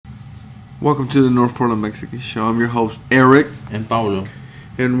Welcome to the North Portland Mexican Show. I'm your host, Eric. And Paulo.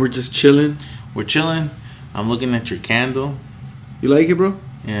 And we're just chilling. We're chilling. I'm looking at your candle. You like it, bro?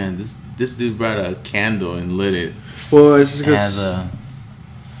 Yeah, this dude brought a candle and lit it. Well, it's just because...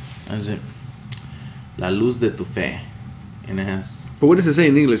 As it? La luz de tu fe. And it has... But what does it say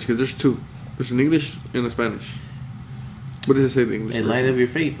in English? Because there's two. There's an English and a Spanish. What does it say in English? A light of your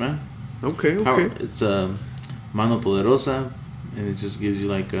faith, man. Okay. It's Mano Poderosa. And it just gives you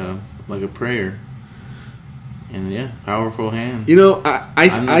like a prayer. And yeah, powerful hand. You know,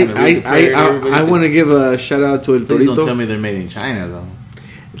 I want to give a shout out to El Torito. Please don't tell me they're made in China though.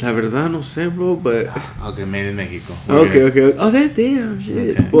 La verdad no sé, bro, but okay, made in Mexico. Okay. Oh, that damn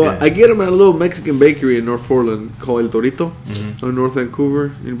shit. Okay, well, okay. I get them at a little Mexican bakery in North Portland called El Torito, on North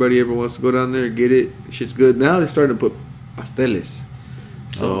Vancouver. Anybody ever wants to go down there, get it. Shit's good. Now they're starting to put pasteles.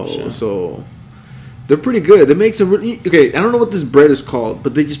 So they're pretty good. They make some really... Okay, I don't know what this bread is called,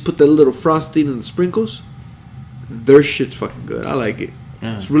 but they just put that little frosting and the sprinkles. Their shit's fucking good. I like it.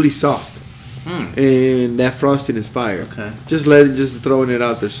 Yeah. It's really soft. And that frosting is fire. Okay. Just throwing it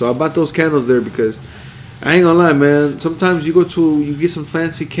out there. So I bought those candles there because I ain't gonna lie, man. Sometimes you get some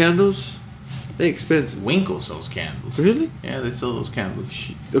fancy candles. They're expensive. Winkle sells candles. Really? Yeah, they sell those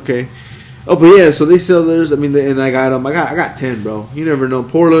candles. Okay. Oh, but yeah, so they sell theirs. I mean, and I got them. I got 10, bro. You never know.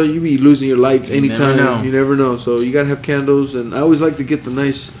 Portland, you be losing your lights anytime. You never know. So you gotta have candles, and I always like to get the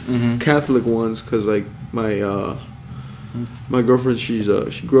nice Catholic ones because, like, my girlfriend, she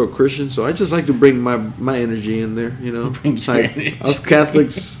grew up Christian, so I just like to bring my energy in there. You know, like us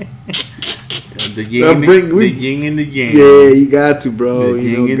Catholics. The yin and the yang. Yeah, you got to, bro. The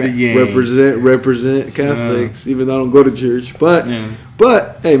yin and the yang. Represent Catholics, even though I don't go to church. But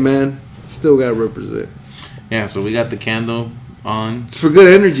hey, man. Still gotta represent. Yeah, so we got the candle on. It's for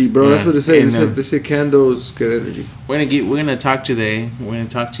good energy, bro. Yeah. That's what they say. They say candles, good energy. We're gonna talk today. We're gonna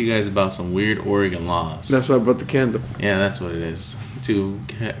talk to you guys about some weird Oregon laws. That's why I brought the candle. Yeah, that's what it is, to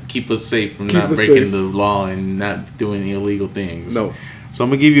keep us safe from not breaking the law and not doing illegal things. No. So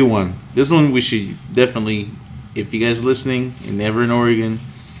I'm gonna give you one. This one we should definitely, if you guys are listening and never in Oregon,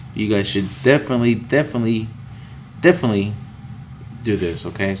 you guys should definitely do this.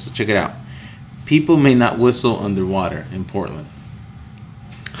 Okay, so check it out. People may not whistle underwater in Portland.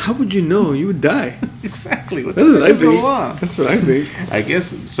 How would you know? You would die. Exactly. That's what I think. That's what I think. I guess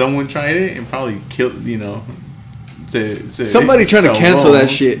someone tried it and probably killed. Somebody trying to cancel that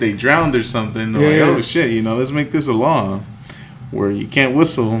shit. They drowned or something. They're like, oh shit! Let's make this a law where you can't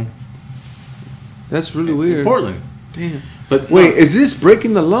whistle. That's really weird. In Portland. Damn. But wait, is this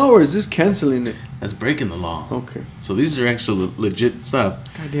breaking the law or is this canceling it? That's breaking the law. Okay. So these are actually legit stuff.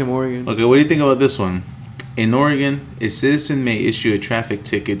 Goddamn Oregon. Okay, what do you think about this one? In Oregon, a citizen may issue a traffic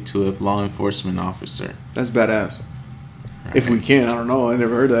ticket to a law enforcement officer. That's badass. Right. If we can, I don't know. I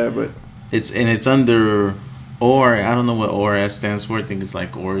never heard of that, but it's under I don't know what ORS stands for. I think it's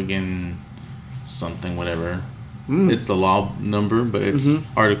like Oregon something, whatever. It's the law number, but it's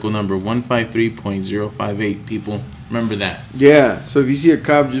article number 153.058. People, remember that. Yeah. So if you see a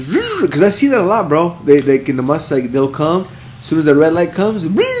cop, just because I see that a lot, bro. They can they'll come as soon as the red light comes,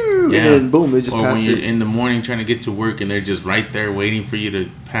 and then boom, they just pass. Or when you're in the morning trying to get to work and they're just right there waiting for you to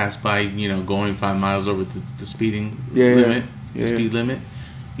pass by, going 5 miles over the speeding limit, speed limit.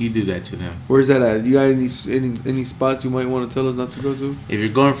 You do that to them. Where's that at? You got any spots you might want to tell us not to go to? If you're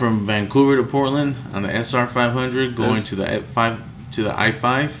going from Vancouver to Portland on the SR 500, going to the I-5,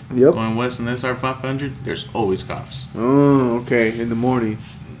 going west on the SR 500, there's always cops. Oh, okay. In the morning.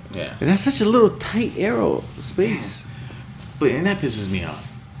 Yeah. And that's such a little tight arrow space. And that pisses me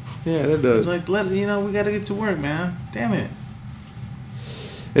off. Yeah, that does. It's like, we got to get to work, man. Damn it.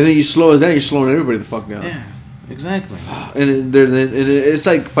 And then you slow us down, you're slowing everybody the fuck down. Yeah. Exactly. And it's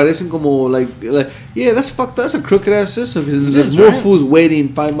like parecen como like that's fucked. That's a crooked ass system because there's more fools waiting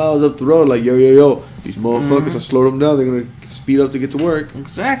 5 miles up the road. Like yo, these motherfuckers. I slow them down. They're gonna speed up to get to work.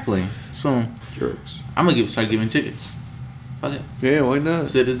 Exactly. So jerks. I'm gonna start giving tickets. Fuck it. Yeah, why not?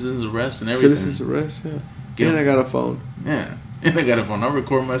 Citizens arrest and everything. Citizens arrest. Yeah. And I got a phone. Yeah. And I got a phone. I'll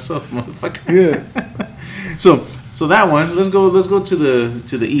record myself, motherfucker. Yeah. So that one, let's go to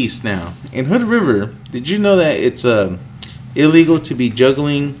the east now. In Hood River, did you know that it's illegal to be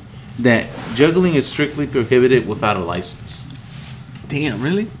juggling? That juggling is strictly prohibited without a license. Damn,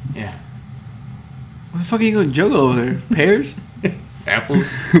 really? Yeah. What the fuck are you gonna juggle over there? Pears?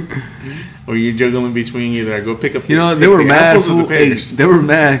 Apples? Or you're juggling between either I go pick up. They were mad. They were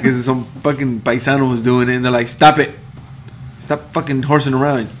mad because some fucking paisano was doing it, and they're like, "Stop it! Stop fucking horsing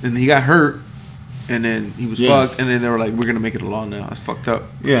around!" And he got hurt. And then he was fucked, and then they were like, "We're gonna make it a law now." That's fucked up.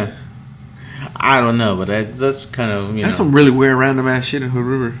 Yeah, I don't know, but that's kind of That's some really weird random ass shit in Hood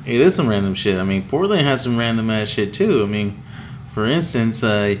River. It is some random shit. I mean, Portland has some random ass shit too. I mean, for instance,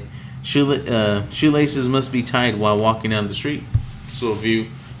 shoelaces must be tied while walking down the street. So if you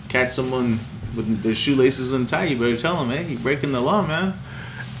catch someone with their shoelaces untied, you better tell them, "Hey, you're breaking the law, man."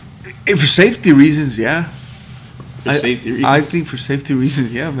 For safety reasons, yeah. For safety reasons, I think for safety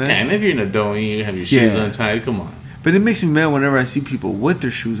reasons, yeah, man. And if you're an adult and you have your shoes untied, come on. But it makes me mad whenever I see people with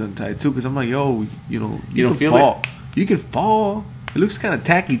their shoes untied too, because I'm like, yo, you don't feel fall. You can fall. It looks kind of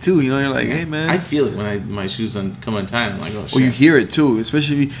tacky too, you know. You're like, hey man. I feel it when my shoes come untied. I'm like, oh shit. Well, you hear it too,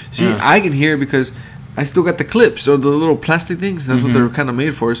 especially if you see. I can hear it because I still got the clips or the little plastic things. That's what they're kind of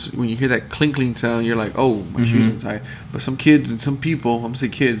made for. So when you hear that clink sound, you're like, oh, my shoes untied. But some kids and some people, I'm gonna say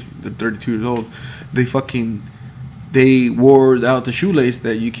kids, they're 32 years old. They wore out the shoelace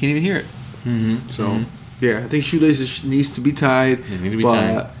that you can't even hear it. So. Yeah, I think shoelaces needs to be tied. They need to be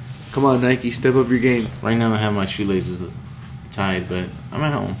tied. Come on, Nike, step up your game. Right now I have my shoelaces tied, but I'm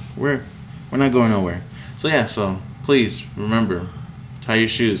at home. We're not going nowhere. So yeah, so please remember, tie your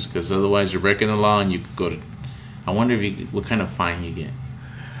shoes, because otherwise you're breaking the law and you could go to. I wonder what kind of fine you get.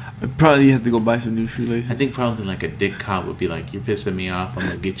 Probably you have to go buy some new shoelaces. I think probably like a dick cop would be like, "You're pissing me off. I'm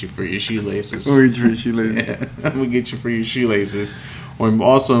gonna get you for your shoelaces." Or get your shoelaces. Yeah, I'm gonna get you for your shoelaces. Or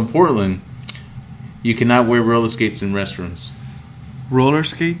also in Portland, you cannot wear roller skates in restrooms. Roller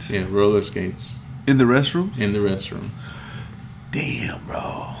skates? Yeah, roller skates. In the restrooms? In the restrooms. Damn,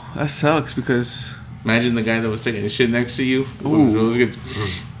 bro. That sucks because... Imagine the guy that was taking a shit next to you.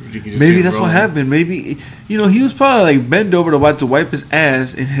 Maybe that's what happened. Maybe, he was probably like bent over to wipe his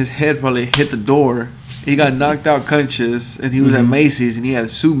ass and his head probably hit the door. He got knocked out conscious and he was at Macy's and he had to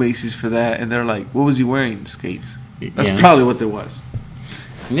sue Macy's for that. And they're like, what was he wearing? Skates. That's probably what it was.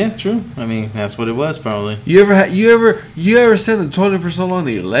 Yeah, true. I mean, that's what it was probably. You ever sat in the toilet for so long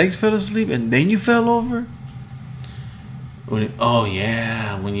that your legs fell asleep and then you fell over?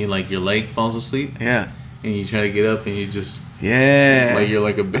 When you like your leg falls asleep. Yeah. And you try to get up and you just like you're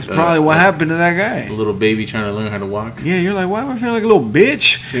like a. That's probably what happened to that guy. A little baby trying to learn how to walk. Yeah, you're like, why am I feeling like a little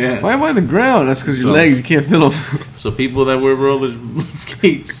bitch? Yeah. Why am I on the ground? That's because your legs, you can't feel them. So people that wear roller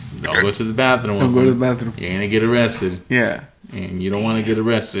skates, don't go to the bathroom. Don't go to the bathroom. You're gonna get arrested. Yeah. And you don't want to get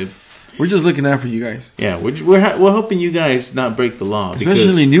arrested. We're just looking out for you guys. Yeah, we're helping you guys not break the law.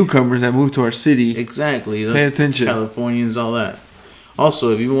 Especially newcomers that move to our city. Exactly. Pay attention. Californians, all that.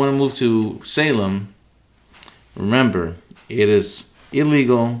 Also, if you want to move to Salem, remember, it is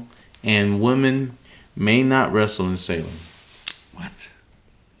illegal and women may not wrestle in Salem. What?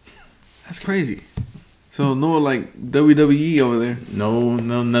 That's crazy. So no like WWE over there? No,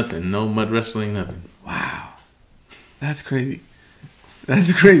 nothing. No mud wrestling, nothing. Wow. That's crazy.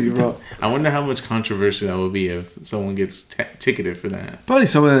 That's crazy, bro. I wonder how much controversy that would be if someone gets ticketed for that. Probably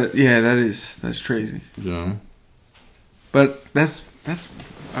some of that. Yeah, that's crazy. Yeah. But that's.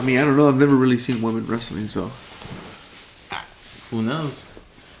 I mean, I don't know. I've never really seen women wrestling, so. Who knows?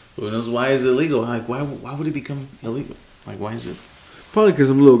 Who knows why is it illegal? Like, why would it become illegal? Like, why is it? Probably because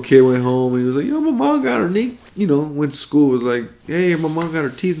some little kid went home and he was like, yo, my mom got her knee. Went to school, was like, hey, my mom got her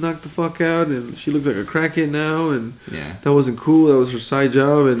teeth knocked the fuck out and she looks like a crackhead now. And that wasn't cool. That was her side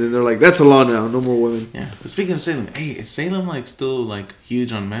job. And then they're like, that's a law now. No more women. Yeah. But speaking of Salem, hey, is Salem like still like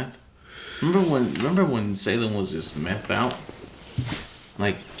huge on meth? Remember when Salem was just meth out?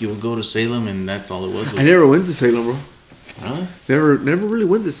 Like, you would go to Salem and that's all it was I never went to Salem, bro. Huh? Never really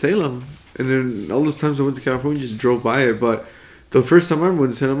went to Salem. And then all the times I went to California, just drove by it. But the first time I ever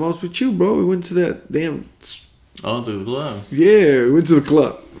went to Salem, I was with you, bro. We went to that damn... Oh, to the club. Yeah, we went to the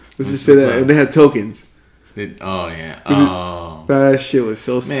club. Let's just say that. And they had tokens. That shit was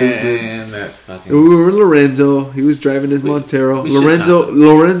so stupid. Man, that fucking... We were with Lorenzo. He was driving his Montero.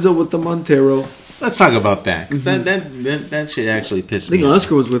 Lorenzo with the Montero. Let's talk about that. Because that shit actually pissed me off. I think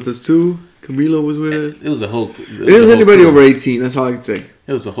Oscar was with us, too. Camilo was with us. It was a whole... It was anybody over 18. That's all I can say.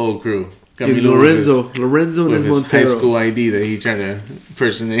 It was a whole crew. Lorenzo and his Montero. High school ID that he tried to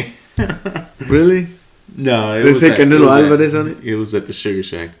impersonate. Really? No, it was Canelo Alvarez on it? It was at the Sugar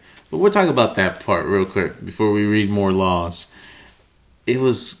Shack. But we'll talk about that part real quick before we read more laws. It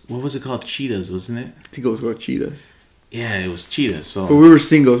was, what was it called? Cheetahs, wasn't it? I think it was called Cheetahs. Yeah, it was Cheetahs. So, but we were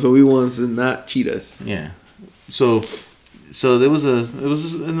single, so we wanted not Cheetahs. Yeah. So it was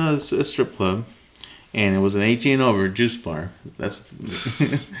in a strip club. And it was an 18 over juice bar. That's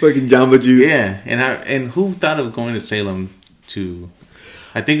fucking Jamba Juice. Yeah, and who thought of going to Salem to?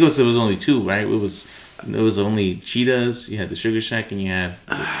 I think it was only two, right? It was only Cheetahs. You had the Sugar Shack, and you had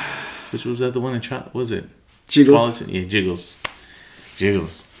which was that the one in was it Jiggles? Yeah, Jiggles.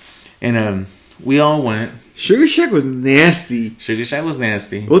 And we all went. Sugar Shack was nasty. Sugar Shack was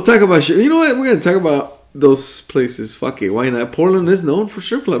nasty. We'll talk about You know what? We're gonna talk about those places. Fuck it. Why not? Portland is known for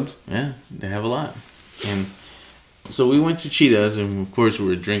strip clubs. Yeah, they have a lot. And so we went to Cheetah's, and of course we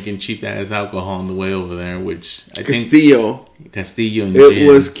were drinking cheap ass alcohol on the way over there, which I Castillo and it gin.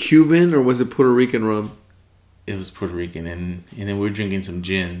 was Cuban or was it Puerto Rican rum? It was Puerto Rican, and then we were drinking some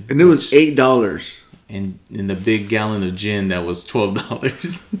gin, and it was $8. And in the big gallon of gin, that was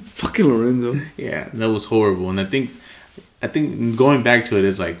 $12. Fucking Lorenzo. Yeah, that was horrible. And I think going back to it,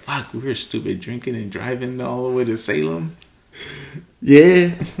 it's like, fuck, we were stupid drinking and driving all the way to Salem.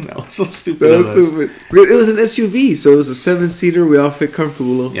 Yeah. That was so stupid. That was stupid. It was an SUV, so it was a 7-seater. We all fit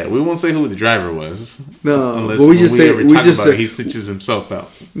comfortable though. Yeah, we won't say who the driver was. No, unless but we just say he stitches himself out.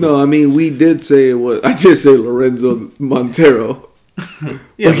 No, I mean we did say what I did say Lorenzo Montero.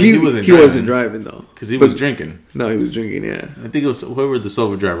 Yeah, but he wasn't driving though because he was drinking. No, he was drinking. Yeah, I think it was whoever the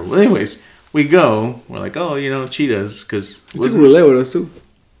sober driver. Well, anyways, we go. We're like, oh, Cheetah's because he took a relay with us too.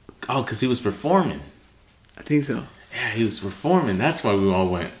 Oh, because he was performing. I think so. Yeah, he was performing. That's why we all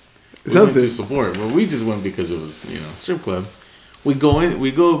went. We Something. went to support. Well, we just went because it was strip club. We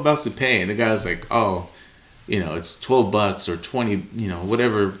go about to pay, and the guy was like, oh, it's $12 or 20,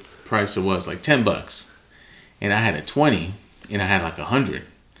 whatever price it was, like $10. And I had a 20. And I had like 100,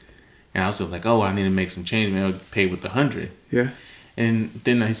 and I was like, "Oh, I need to make some change. Maybe I'll pay with 100." Yeah. And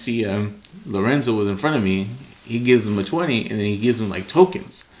then I see Lorenzo was in front of me. He gives him a 20, and then he gives him like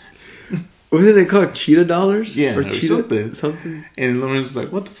tokens. Wasn't it called cheetah dollars? Yeah, or cheetah something. And Lorenzo's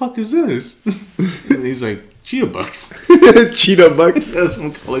like, "What the fuck is this?" And he's like, "Cheetah bucks." Cheetah bucks. That's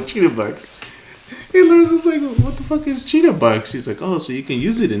what we call it, cheetah bucks. And Lorenzo's like, "What the fuck is cheetah bucks?" He's like, "Oh, so you can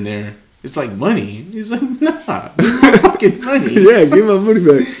use it in there. It's like money." He's like, "Nah, give my fucking money." Yeah, give my money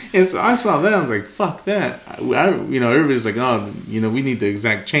back. And so I saw that. I was like, "Fuck that!" Everybody's like, "Oh, we need the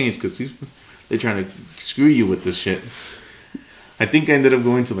exact change because they're trying to screw you with this shit." I think I ended up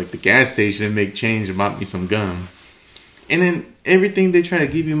going to like the gas station and make change and bought me some gum. And then everything they try to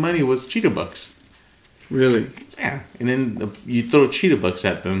give you money was cheetah bucks. Really? Yeah. And then you throw cheetah bucks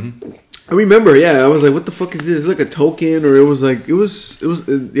at them. I remember, yeah. I was like, "What the fuck is this? It's like a token, or it was like it was a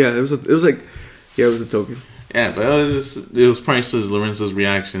token." Yeah, but it was priceless. Lorenzo's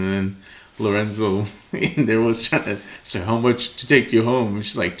reaction, and then Lorenzo in there was trying to say how much to take you home, and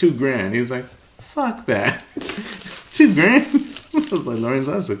she's like $2,000. He was like, "Fuck that, $2,000." I was like,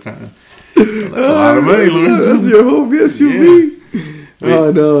 Lorenzo, that's a lot of money, Lorenzo. That's your home SUV. Yeah.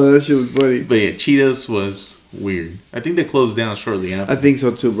 Oh no, that shit was funny. But yeah, Cheetah's was weird. I think they closed down shortly after. I think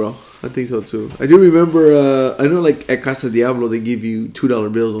so too, bro. I think so too. I do remember. I know, like at Casa Diablo, they give you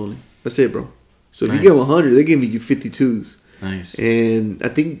 $2 bills only. That's it, bro. So if you give them 100, they give you 52s. Nice. And I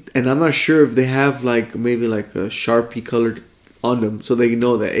think, and I'm not sure if they have like maybe like a Sharpie colored on them, so they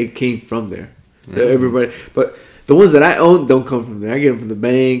know that it came from there. Really? Everybody, but the ones that I own don't come from there. I get them from the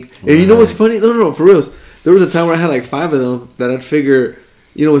bank. And you know what's funny? No, for reals. There was a time where I had like 5 of them that I'd figure,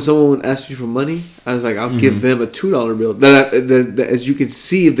 when someone asks me for money, I was like, I'll give them a $2 bill. That as you can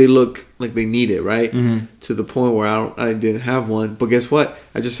see, if they look like they need it, right? Mm-hmm. To the point where I didn't have one. But guess what?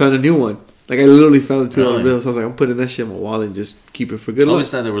 I just found a new one. Like I literally found a $2 bill. So I was like, I'm putting that shit in my wallet and just keep it for good luck. I always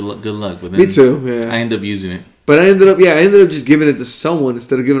thought they were good luck. But then me too, yeah. I ended up using it. But I ended up just giving it to someone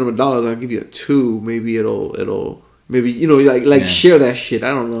instead of giving them $1. I'll give you a 2. Maybe it'll maybe share that shit. I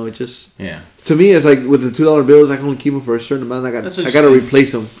don't know. It just to me, it's like with the $2 bills, I can only keep them for a certain amount. I got to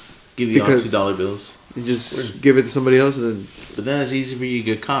replace them. Give you all $2 bills. And just give it to somebody else, and then. But then it's easy for you to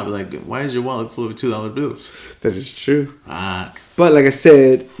get caught. Like, why is your wallet full of $2 bills? That is true. Fuck. But like I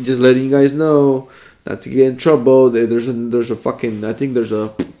said, just letting you guys know not to get in trouble. There's a fucking. I think there's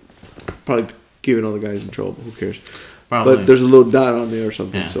a probably giving all the guys in trouble. Who cares? Probably. But there's a little dot on there or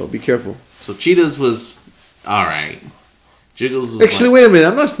something. Yeah. So be careful. So Cheetah's was all right. Jiggles was actually. Wait a minute.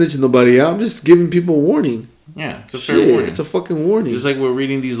 I'm not snitching nobody out. I'm just giving people a warning. Yeah, it's a fair warning. It's a fucking warning. Just like we're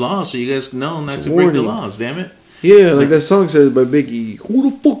reading these laws, so you guys know not to break the laws. Damn it. Yeah, like that song says by Biggie. Who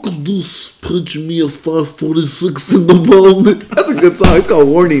the fuck is this punching me at 5:46 in the moment? That's a good song. It's called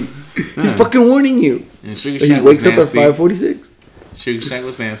Warning. He's fucking warning you. And Sugar Shack he wakes up at 5:46. Sugar Shack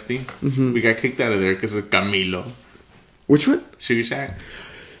was nasty. Mm-hmm. We got kicked out of there because of Camilo. Which one? Sugar Shack.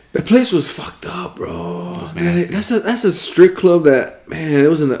 That place was fucked up, bro. It was nasty. Man, that's a strip club that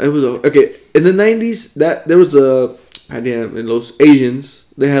okay. In the 90s, that there was a in Los Asians.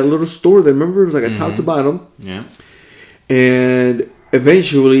 They had a little store there. Remember, it was like a top to bottom. Yeah. And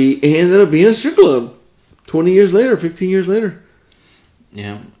eventually, it ended up being a strip club. 20 years later, 15 years later.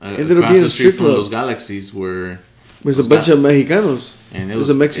 Yeah. Across the street from Los Galaxies were. There's a bunch of Mexicanos. And it was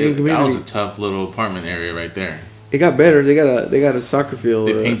a Mexican community. That was a tough little apartment area right there. It got better. They got a soccer field.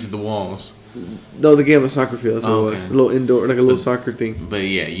 They painted the walls. No, the game of soccer field. That's what it was. A little indoor, like a little soccer thing. But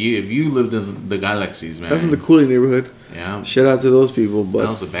yeah, if you lived in the Galaxies, man. That's in the Cooley neighborhood. Yeah. Shout out to those people. But that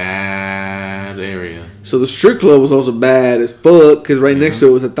was a bad area. So the strip club was also bad as fuck because right next to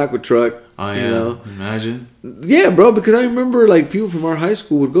it was a taco truck. Oh yeah, you know? Imagine. Yeah, bro. Because I remember like people from our high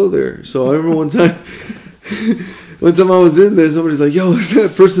school would go there. So I remember one time. One time I was in there, somebody's like, "Yo, is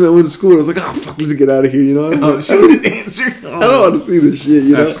that person that went to school?" I was like, "Oh fuck, let's get out of here," you know. She didn't answer. I don't want to see this shit.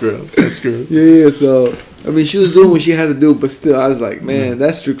 You That's know? gross. That's gross. Yeah. So I mean, she was doing what she had to do, but still, I was like, man,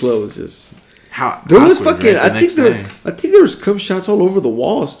 that strip club was just. There was fucking. I think there was cum shots all over the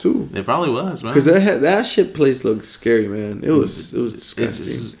walls too. It probably was, man. Because that shit place looked scary, man. It was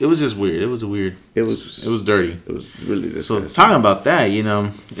disgusting. It was just weird. It was weird. It was dirty. It was really disgusting. So talking about that, you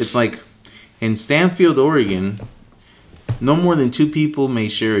know, it's like in Stanfield, Oregon, no more than 2 people may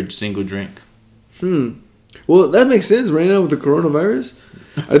share a single drink. Well, that makes sense right now with the coronavirus.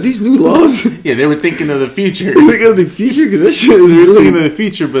 Are these new laws? Yeah, they were thinking of the future. Thinking of the future because that shit is really thinking of the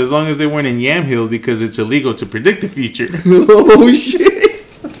future, but as long as they weren't in Yamhill because it's illegal to predict the future. Oh shit!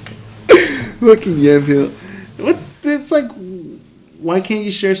 Fucking Yamhill. What? It's like, why can't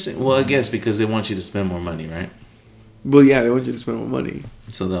you share? Well, I guess because they want you to spend more money, right? Well, yeah, they want you to spend more money.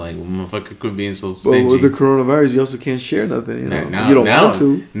 So they're like, well, motherfucker, quit being so stingy. Well, with the coronavirus, you also can't share nothing. You know, you don't want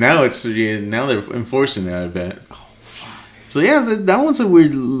to. Now they're enforcing it. I bet. So yeah, that one's a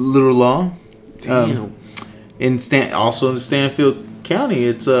weird little law. Damn. Also in Stanfield County,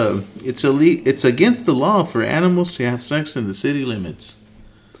 it's against the law for animals to have sex in the city limits.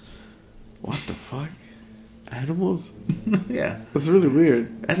 What the fuck? Animals? Yeah, that's really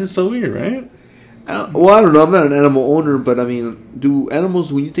weird. That is so weird, right? Well, I don't know. I'm not an animal owner, but I mean, do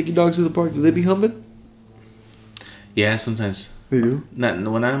animals, when you take your dogs to the park, do they be humping? Yeah, sometimes. They do? Not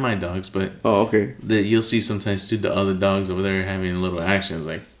my dogs, but okay. You'll see sometimes too the other dogs over there having little actions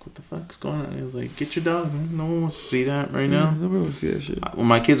like, what the fuck's going on? It's like, get your dog, man. No one wants to see that right now. Nobody wants to see that shit. When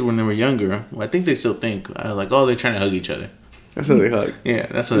my kids, when they were younger, I think they still think like, oh, they're trying to hug each other. That's how they hug. Yeah,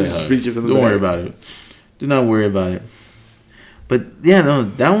 that's how they hug. Don't worry about it. Do not worry about it. But yeah, no,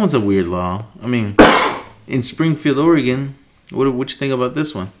 that one's a weird law. I mean, in Springfield, Oregon, what you think about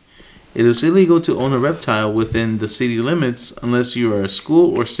this one? It is illegal to own a reptile within the city limits unless you are a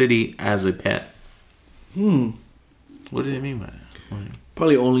school or city as a pet. What do they mean by that?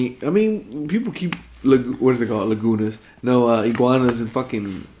 Probably only. I mean, people keep what is it called? Lagunas. No, iguanas in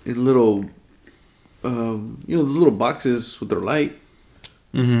little, those little boxes with their light.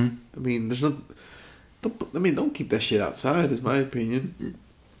 Mm-hmm. I mean, there's no. Don't keep that shit outside. Is my opinion.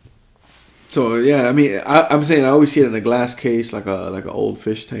 So yeah, I mean, I'm saying I always see it in a glass case, like an old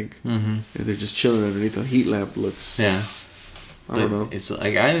fish tank, and they're just chilling underneath a heat lamp. Looks. Yeah. I don't know. It's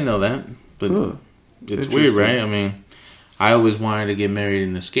like I didn't know that, but it's weird, right? I mean, I always wanted to get married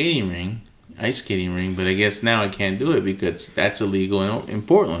in the ice skating ring, but I guess now I can't do it because that's illegal in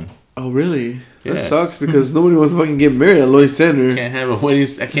Portland. Oh really? That sucks because nobody wants to fucking get married at Lloyd Center. Can't have a wedding.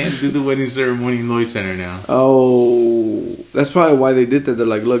 I can't do the wedding ceremony in Lloyd Center now. Oh, that's probably why they did that. They're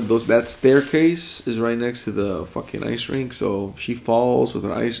like, look, that staircase is right next to the fucking ice rink, so if she falls with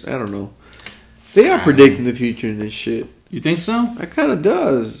her ice, I don't know. They are predicting the future in this shit. You think so? It kind of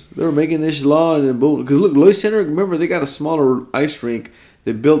does. They were making this law and then boom. Because look, Lloyd Center, remember, they got a smaller ice rink.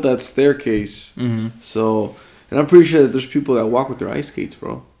 They built that staircase. Mm-hmm. So, and I'm pretty sure that there's people that walk with their ice skates,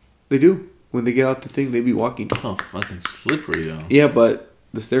 bro. They do. When they get out the thing, they be walking. Oh, fucking slippery, though. Yeah, but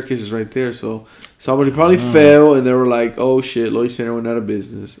the staircase is right there. So, somebody probably fell and they were like, oh shit, Lloyd Center went out of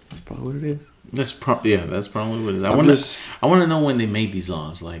business. That's probably what it is. That's probably what it is. I want to know when they made these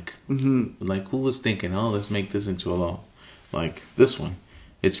laws. Like, like who was thinking, oh, let's make this into a law. Like this one,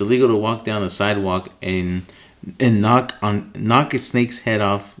 it's illegal to walk down a sidewalk and knock a snake's head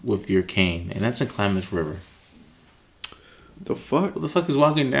off with your cane, and that's in Klamath River. The fuck? What the fuck is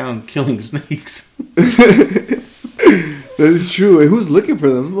walking down killing snakes? That is true. And who's looking for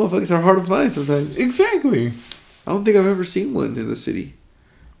them? Those motherfuckers are hard to find sometimes. Exactly. I don't think I've ever seen one in the city.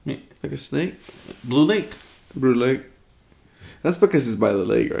 Like a snake? Blue Lake. That's because it's by the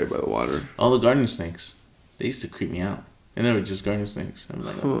lake, right? By the water. All the garden snakes. They used to creep me out. And they were just garden snakes. I'm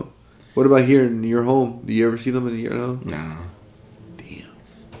like, oh. What about here in your home? Do you ever see them in your home? Nah. Damn.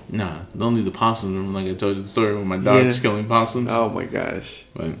 Nah. Only the possums. Like I told you the story when my dog's killing possums. Oh my gosh.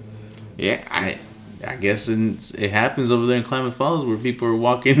 But yeah, I guess it happens over there in Klamath Falls where people are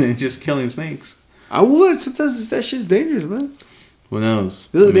walking and just killing snakes. I would. Sometimes that shit's dangerous, man. Who knows?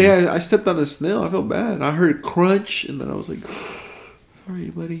 The other day I stepped on a snail. I felt bad. I heard crunch and then I was like, sorry,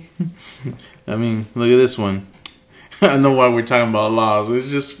 buddy. I mean, look at this one. I know why we're talking about laws.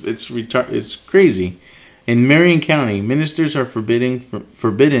 It's crazy. In Marion County, ministers are forbidden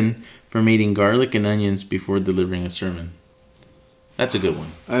from eating garlic and onions before delivering a sermon. That's a good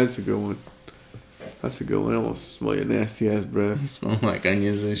one. That's a good one. That's a good one. I almost smell your nasty ass breath. Smell like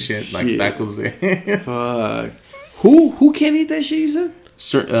onions and shit. Like tacos there. Fuck. Who can't eat that shit, you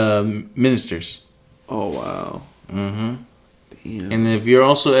said? Ministers. Oh, wow. Mm-hmm. Damn. And if you're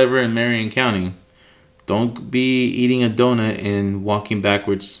also ever in Marion County, don't be eating a donut and walking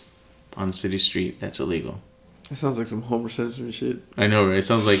backwards on city street. That's illegal. That sounds like some Homer Simpson shit. I know, right? It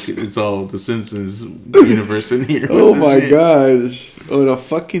sounds like it's all the Simpsons universe in here. Oh my gosh. Oh, the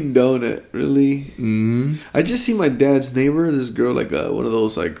fucking donut. Really? Mm-hmm. I just see my dad's neighbor, this girl, like one of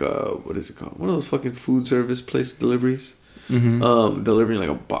those, like, what is it called? One of those fucking food service place deliveries. Mm-hmm. Delivering like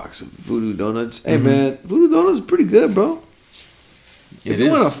a box of Voodoo Donuts. Hey, man, Voodoo Donuts is pretty good, bro. If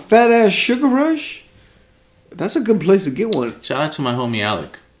you want a fat ass sugar rush, that's a good place to get one. Shout out to my homie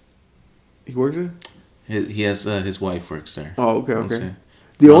Alec. He works there? He has his wife works there. Oh, okay.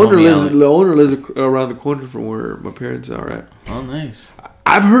 The owner lives around the corner from where my parents are at. Oh, nice.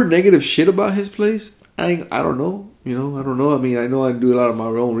 I've heard negative shit about his place. I don't know. I don't know. I mean, I know I do a lot of my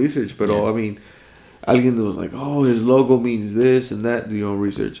own research, but I mean, alguien was like, "Oh, his logo means this and that." Do your own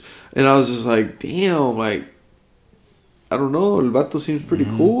research, and I was just like, "Damn!" Like, I don't know. El Vato seems pretty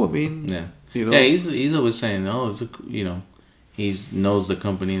cool. I mean, yeah, he's always saying, "Oh, it's he knows the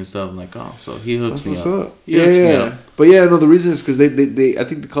company and stuff." I'm like, oh, so he hooks me up. Yeah. But no, the reason is because they I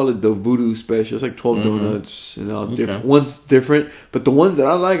think they call it the Voodoo Special. It's like 12 donuts and all different. One's different, but the ones that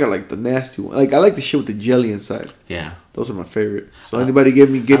I like are like the nasty one. Like I like the shit with the jelly inside. Yeah, those are my favorite. So anybody give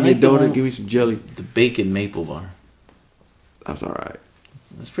me a donut, give me some jelly. The bacon maple bar. That's all right.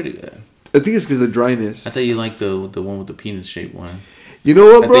 That's pretty good. I think it's because of the dryness. I thought you liked the one with the penis shaped one. You know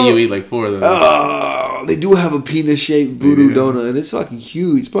what, bro? I think you eat like 4 of those. Oh, they do have a penis-shaped Voodoo donut, and it's fucking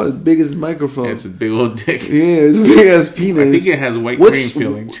huge. It's probably the biggest microphone. Yeah, it's a big old dick. Yeah, it's a big-ass penis. I think it has white cream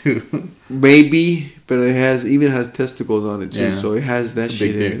filling, too. Maybe, but it even has testicles on it, too. Yeah. So it has that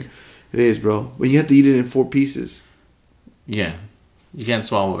shit in it. It is, bro. But you have to eat it in 4 pieces. Yeah. You can't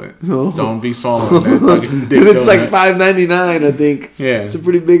swallow it. No. Don't be swallowing that fucking dick. And it's like $5.99, I think. Yeah. It's a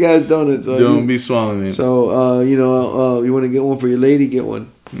pretty big ass donut. So don't be swallowing it. So, you want to get one for your lady, get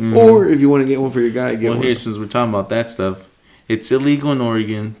one. Mm-hmm. Or if you want to get one for your guy, get one. Well, here, since we're talking about that stuff, it's illegal in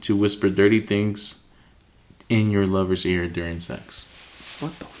Oregon to whisper dirty things in your lover's ear during sex.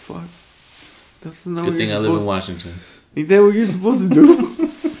 What the fuck? That's not Good thing I live in Washington. Ain't that what you're supposed to do?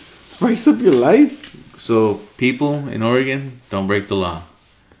 Spice up your life? So, people in Oregon, don't break the law.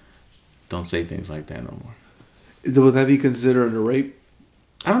 Don't say things like that no more. Would that be considered a rape?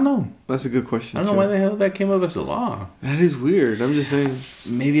 I don't know. That's a good question. I don't know why the hell that came up as a law. That is weird. I'm just saying.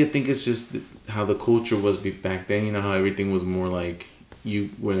 Maybe I think it's just how the culture was back then. You know how everything was more like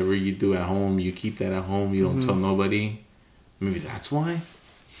whatever you do at home, you keep that at home. You don't tell nobody. Maybe that's why.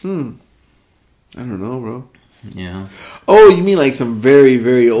 I don't know, bro. Yeah. Oh, you mean like some very,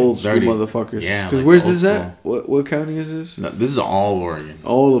 very old school motherfuckers? Yeah. Because where's this at? What county is this? No, this is all Oregon.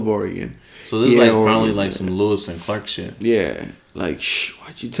 All of Oregon. So this is probably like some Lewis and Clark shit. Yeah. Like,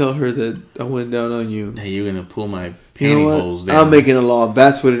 why'd you tell her that I went down on you? Hey, you're gonna pull my pantyhose down. I'm making a law.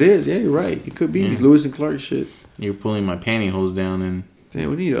 That's what it is. Yeah, you're right. It could be Lewis and Clark shit. You're pulling my pantyhose down, and damn,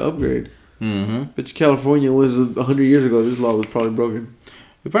 we need to upgrade. Mm-hmm. But California was 100 years ago. This law was probably broken.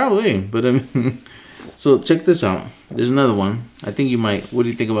 Probably, but I mean, so check this out. There's another one. I think you might. What do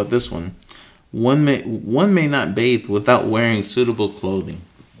you think about this one? One may not bathe without wearing suitable clothing.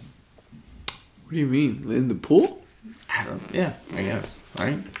 What do you mean? In the pool? I guess.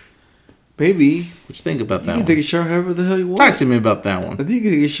 Right? Maybe. What you think about that? You can take a shower however the hell you want. Talk to me about that one. I think you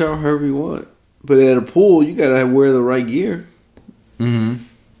can take a shower however you want. But at a pool, you gotta wear the right gear. Mm-hmm.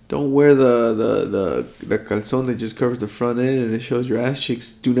 Don't wear the calzone that just covers the front end and it shows your ass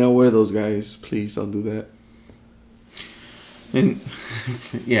cheeks. Do not wear those, guys. Please don't do that. And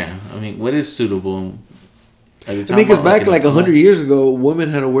yeah, I mean, what is suitable? I mean, because back like 100 years ago, women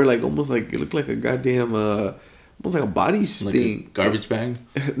had to wear like almost like it looked like a goddamn almost like a body like thing, a garbage bag.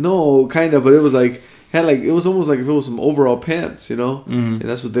 No, kind of, but it was like it was almost like if it was some overall pants, and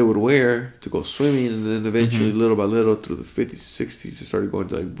that's what they would wear to go swimming, and then eventually, little by little, through the 50s, 60s, it started going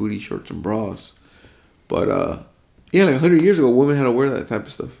to like booty shorts and bras. But like 100 years ago, women had to wear that type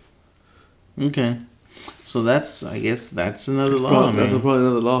of stuff. Okay, so I guess that's another law. That's probably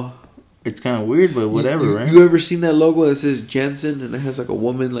another law. It's kind of weird, but whatever, right? You ever seen that logo that says Jensen and it has like a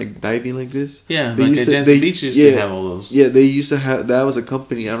woman like diving like this? Yeah, like at Jensen Beach used to have all those. Yeah, they used to have. That was a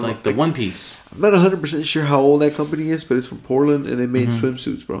company. I don't know. It's like the One Piece. I'm not 100% sure how old that company is, but it's from Portland and they made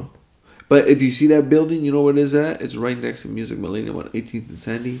swimsuits, bro. But if you see that building, you know what it is at? It's right next to Music Millennium on 18th and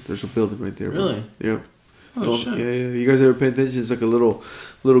Sandy. There's a building right there, bro. Really? Yeah. Oh, shit. Yeah, yeah. You guys ever pay attention? It's like a little,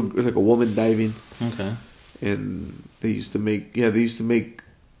 it's like a woman diving. Okay. And they used to make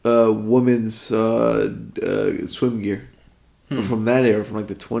women's swim gear. From that era, from like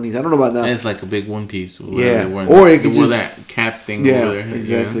the 20s. I don't know about now. And it's like a big one piece. Yeah. Or it could just that cap thing over there.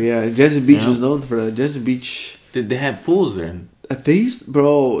 Exactly, yeah. And Jensen Beach was known for that. Jensen Beach. They had pools there. They used,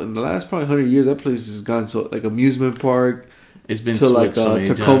 bro, in the last probably 100 years, that place has gone so, like, amusement park. It's been to like so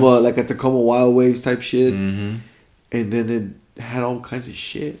Tacoma, like a Tacoma Wild Waves type shit. Mm-hmm. And then it had all kinds of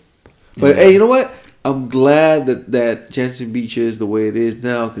shit. But hey, you know what? I'm glad that Jensen Beach is the way it is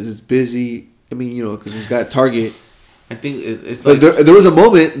now because it's busy. I mean, you know, because it's got Target. I think it's like there was a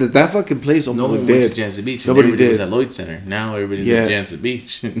moment that fucking place almost no one dead. went to Jansen Beach. Nobody did. Was at Lloyd Center. Now everybody's at Jansen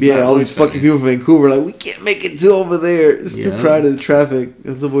Beach. Yeah, all these fucking people from Vancouver like we can't make it to over there. It's too crowded. Traffic.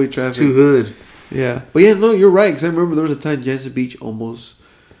 Let's avoid traffic. It's too hood. Yeah, but yeah, no, you're right. Because I remember there was a time Jansen Beach almost.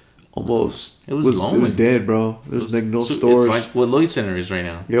 It was lonely. It was dead, bro. There was like no stores. It's like what Lloyd Center is right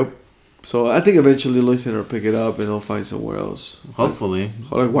now. Yep. So I think eventually Lloyd Center will pick it up and they'll find somewhere else. Hopefully.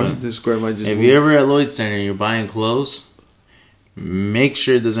 Like Washington Square might just. If you're ever at Lloyd Center and you're buying clothes, make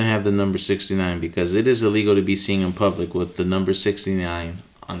sure it doesn't have the number 69 because it is illegal to be seen in public with the number 69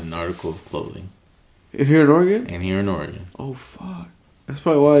 on an article of clothing. Here in Oregon? And here in Oregon. Oh, fuck. That's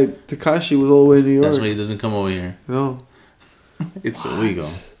probably why Tekashi was all the way in New York. That's why he doesn't come over here. No. It's illegal.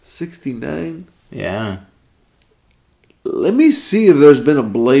 69? Yeah. Let me see if there's been a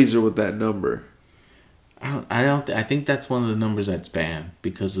blazer with that number. I think that's one of the numbers that's banned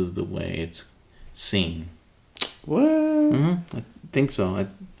because of the way it's seen. What? Mm-hmm. I think so.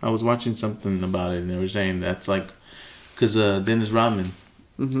 I was watching something about it and they were saying that's like because Dennis Rodman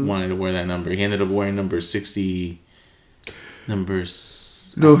wanted to wear that number. He ended up wearing number 60.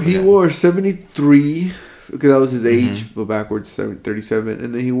 No, he wore 73 because that was his age, but backwards 37,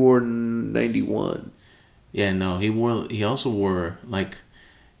 and then he wore 91. Yeah, no, he also wore like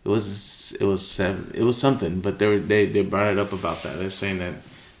it was something, but they brought it up about that. They're saying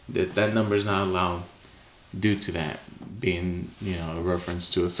that number is not allowed due to that being a reference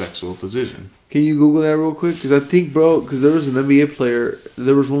to a sexual position. Can you Google that real quick? Because I think, bro, because there was an NBA player,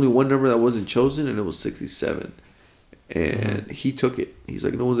 there was only one number that wasn't chosen, and it was 67. And he took it. He's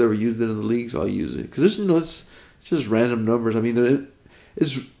like, no one's ever used it in the league, so I'll use it. Because it's just random numbers. I mean, the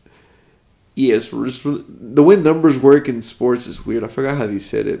way numbers work in sports is weird. I forgot how they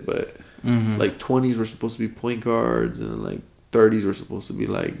said it, but like 20s were supposed to be point guards, and like 30s were supposed to be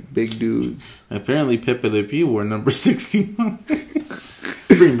like big dudes. Apparently, Pepe Le Pew wore number 69.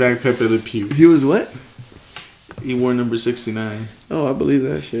 Bring back Pepe Le Pew. He was what? He wore number 69. Oh, I believe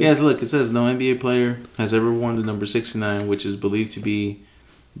that shit. Yeah, look, it says no NBA player has ever worn the number 69, which is believed to be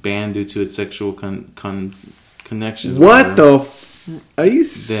banned due to its sexual connections. What are you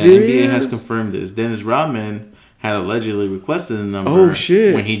serious? The NBA has confirmed this. Dennis Rodman had allegedly requested the number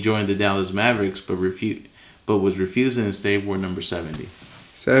when he joined the Dallas Mavericks, but was refused and instead wore number 70.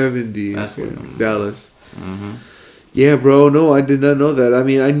 70. That's what Dallas. Yeah, bro. No, I did not know that. I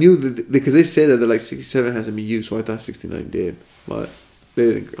mean, I knew that because they said that they're like 67 hasn't been used, so I thought 69 did, but they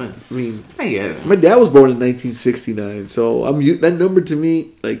didn't. But, I mean, yeah. My dad was born in 1969, so that number to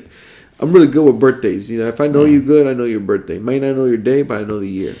me, like, I'm really good with birthdays. If I know you good, I know your birthday. Might not know your day, but I know the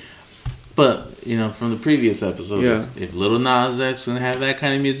year. But from the previous episode, if Lil Nas X gonna have that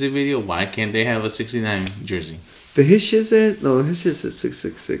kind of music video, why can't they have a 69 jersey? His shit said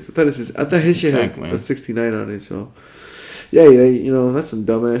 666. I thought his shit had a 69 on it. So yeah, that's some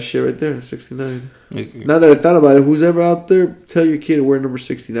dumbass shit right there. 69. Now that I thought about it, who's ever out there, tell your kid to wear number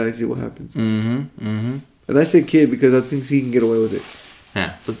 69 and see what happens. And I say kid because I think he can get away with it.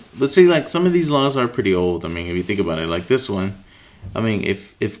 Yeah, but see, like some of these laws are pretty old. I mean, if you think about it, like this one. I mean,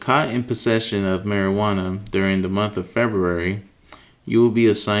 if caught in possession of marijuana during the month of February, you will be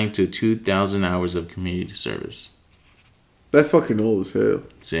assigned to 2,000 hours of community service. That's fucking old as hell.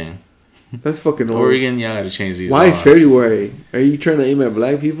 See? That's fucking old. Oregon, y'all gotta change these Why laws. February? Are you trying to aim at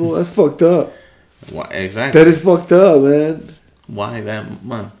black people? That's fucked up. Why, exactly. That is fucked up, man. Why that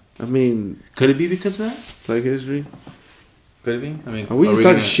month? I mean... Could it be because of that? Black history? Could it be? I mean, are we just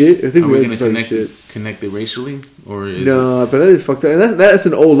talking shit? I think we're just talking shit. Connect it racially? Or but that is fucked up. And that's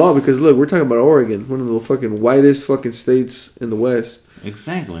an old law because, look, we're talking about Oregon. One of the fucking whitest fucking states in the West.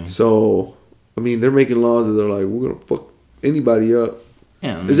 Exactly. So, I mean, they're making laws that they're like, we're going to fuck anybody up.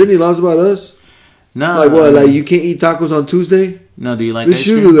 Yeah. I mean, is there any laws about us? No. Like what? Like you can't eat tacos on Tuesday? No, do you like ice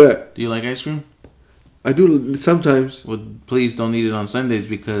cream? They should do that. Do you like ice cream? I do sometimes. Well, please don't eat it on Sundays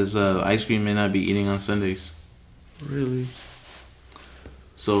because ice cream may not be eating on Sundays. Really?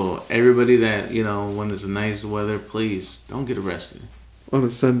 So everybody that, when it's a nice weather, please don't get arrested. on a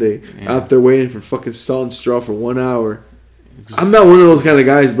Sunday Yeah. out there waiting for fucking Salt and Straw for 1 hour. I'm not one of those kind of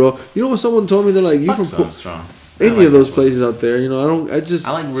guys, bro. You know what someone told me? They're like, you Fuck from Salt and Straw. any like of those that places out there, you know,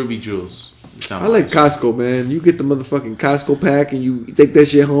 I like Ruby Jewels. I like Costco, man. You get the motherfucking Costco pack and you take that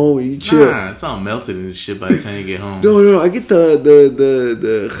shit home and you chill. Nah, it's all melted in this shit by the time you get home. No. I get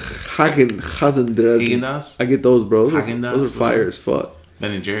the Häagen-Dazs? I get those, bro. Häagen-Dazs, Those are fire as fuck.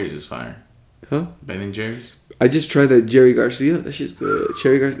 Ben and Jerry's is fire. Huh? Ben and Jerry's? I just tried that Jerry Garcia. That shit's good.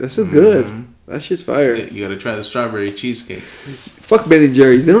 Cherry Garcia. That's so good. That shit's fire. You gotta try the strawberry cheesecake. Fuck Ben and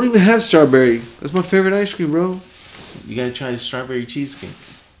Jerry's. They don't even have strawberry. That's my favorite ice cream, bro. You gotta try the strawberry cheesecake.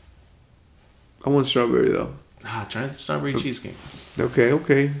 I want strawberry though. Try the strawberry cheesecake.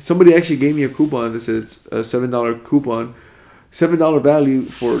 Okay. Somebody actually gave me a coupon that says a $7 coupon, $7 value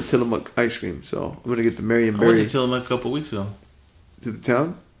for Tillamook ice cream. So I'm gonna get the Marion I Berry. went to Tillamook a couple weeks ago. To the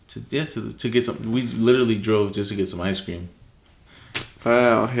town? To get some. We literally drove just to get some ice cream.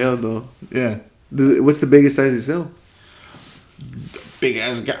 Oh hell no. Yeah. What's the biggest size they sell? Big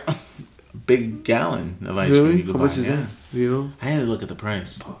gallon of ice Really? cream you can How buy. much is that? Do you know? I had to look at the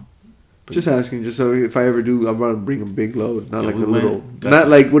price. But Just asking, just so if I ever do, I'm gonna bring a big load, not Yeah, like we a little, went- not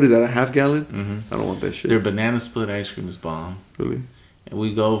like what is that, a half gallon? Mhm. I don't want that shit. Their banana split ice cream is bomb. Really? And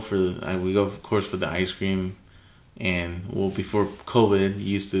we go of course for the ice cream, and before COVID, you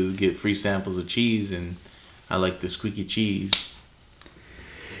used to get free samples of cheese, and I like the squeaky cheese.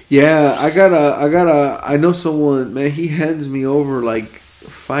 Yeah, I know someone, man. He hands me over like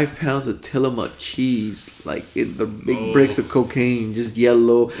 5 pounds of Tillamook cheese, like in the big bricks of cocaine, just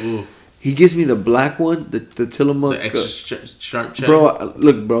yellow. Oof. He gives me the black one, the Tillamook. The extra sharp cheddar. Bro,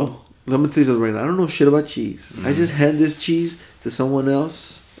 look, bro. Let me tell you something right now. I don't know shit about cheese. I just hand this cheese to someone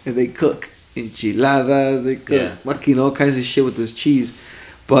else, and they cook enchiladas. They cook fucking all kinds of shit with this cheese.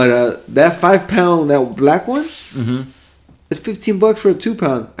 But that 5 pound, that black one, it's $15 for a 2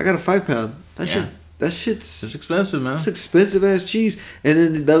 pound. I got a 5 pound. That shit's It's expensive, man. it's expensive ass cheese. And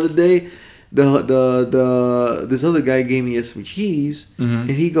then the other day, this other guy gave me some cheese, and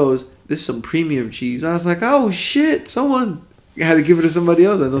he goes, "This is some premium cheese." I was like, "Oh shit! Someone had to give it to somebody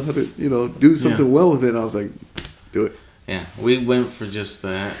else that knows how to, do something well with it." And I was like, "Do it." Yeah, we went for just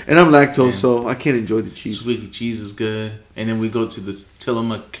that. And I'm lactose, so I can't enjoy the cheese. Squeaky cheese is good. And then we go to the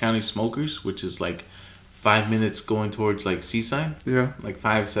Tillamook County Smokers, which is like 5 minutes going towards like Seaside. Yeah. Like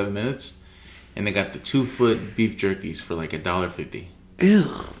 5-7 minutes. And they got the 2-foot beef jerkies for like $1.50. Ew.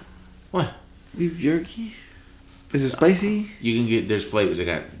 What? Beef jerky? Is it spicy? You can get, there's flavors. They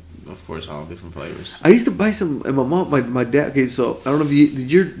got, of course, all different flavors. I used to buy some, and my mom, my dad. Okay, so I don't know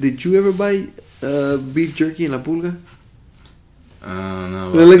if did you ever buy beef jerky in La Pulga?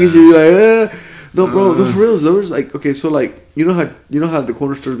 No. They look at you like, no, bro. The for reals, there was like, okay, so like, you know how the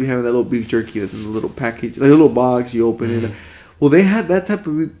corner stores be having that little beef jerky that's in the little package, like a little box you open it. Well, they had that type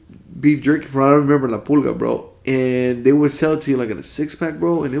of beef jerky from, I don't remember, La Pulga, bro, and they would sell it to you like in a 6-pack,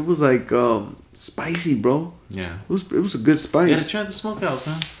 bro, and it was like spicy, bro. Yeah. It was a good spice. You gotta try the smokehouse,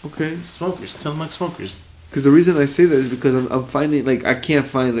 man. Okay. Smokers. Tillamook Smokers. Because the reason I say that is because I'm finding, like, I can't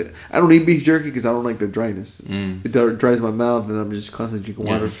find it. I don't eat beef jerky because I don't like the dryness. It dries my mouth and I'm just constantly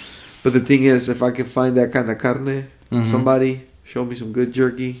drinking water. But the thing is, if I can find that kind of carne, somebody show me some good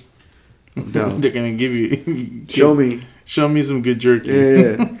jerky, I'm down. They're gonna give you. Show me some good jerky.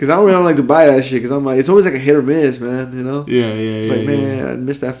 Yeah. Because I don't really like to buy that shit because I'm like, it's always like a hit or miss, man, you know? Yeah. It's like, man, I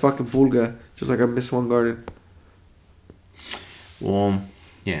miss that fucking pulga just like I miss Swan Garden. Well,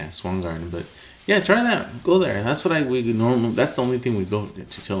 yeah, Swan Garden, but yeah, try that. Go there. That's what we normally. That's the only thing we go to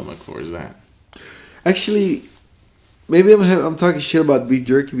Tillamook for is that. Actually, maybe I'm talking shit about beef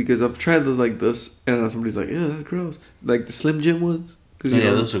jerky because I've tried those like this, and somebody's like, "Yeah, that's gross." Like the Slim Jim ones.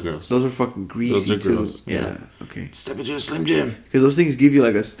 Yeah, those are gross. Those are fucking greasy Those are too. gross. Yeah. Okay. Step into a Slim Jim. Because those things give you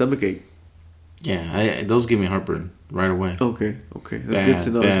like a stomach ache. Yeah, those give me heartburn right away. Okay. That's good to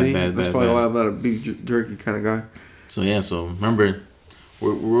know. See, that's probably why I'm not a beef jerky kind of guy. So yeah, remember,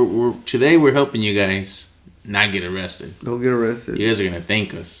 we're today we're helping you guys not get arrested. Don't get arrested. You guys are gonna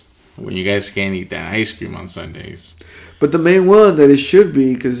thank us when you guys can't eat that ice cream on Sundays. But the main one that it should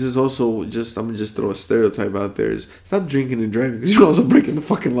be, because it's also just, I'm gonna just throw a stereotype out there, is stop drinking and driving because you're also breaking the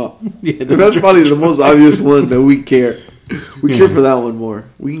fucking law. Yeah, that's probably the most obvious one that we care. We care for that one more.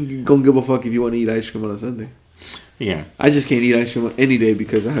 We can go give a fuck if you want to eat ice cream on a Sunday. Yeah. I just can't eat ice cream any day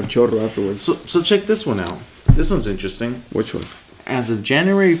because I have chorro afterwards. So check this one out. This one's interesting. Which one? As of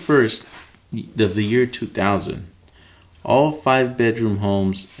January 1st of the year 2000, all 5-bedroom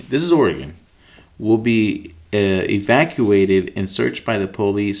homes, this is Oregon, will be evacuated and searched by the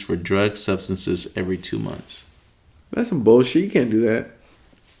police for drug substances every 2 months. That's some bullshit. You can't do that.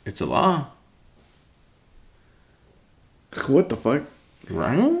 It's a law. What the fuck?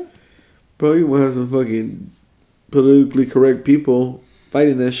 Right? Bro, you want to have some fucking politically correct people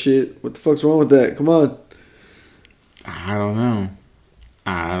fighting that shit. What the fuck's wrong with that? Come on. I don't know.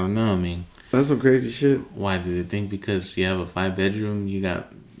 I mean, that's some crazy shit. Why did they think because you have a 5-bedroom,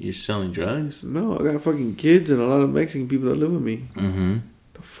 you're selling drugs? No, I got fucking kids and a lot of Mexican people that live with me. Mm-hmm.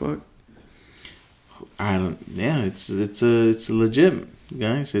 The fuck? I don't. Yeah, it's legit,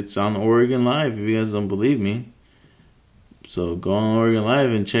 guys. It's on Oregon Live. If you guys don't believe me, so go on Oregon Live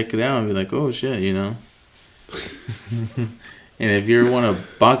and check it out and be like, oh shit, you know. And if you want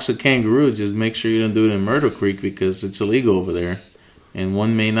to box a kangaroo, just make sure you don't do it in Myrtle Creek because it's illegal over there. And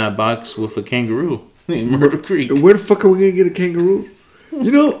one may not box with a kangaroo in Myrtle Creek. Where the fuck are we going to get a kangaroo?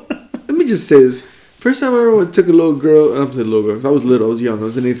 You know, let me just say this. First time I ever took a little girl, I'm saying little girl, 'cause I was little, I was young, I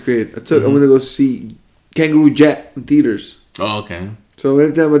was in 8th grade. I went to go see Kangaroo Jack in theaters. Oh, okay. So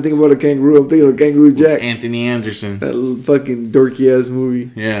every time I think about a kangaroo, I'm thinking of Kangaroo Jack. Anthony Anderson. That fucking dorky ass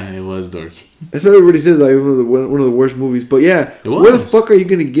movie. Yeah, it was dorky. That's what everybody says. Like one of the worst movies. But yeah, where the fuck are you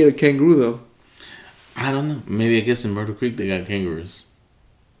gonna get a kangaroo though? I don't know. Maybe I guess in Myrtle Creek they got kangaroos.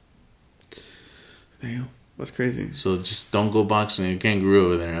 Damn, that's crazy. So just don't go boxing a kangaroo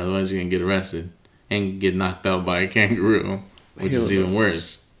over there. Otherwise you're gonna get arrested and get knocked out by a kangaroo, which is even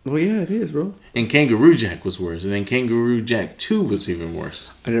worse. Well, yeah, it is, bro. And Kangaroo Jack was worse, and then Kangaroo Jack 2 was even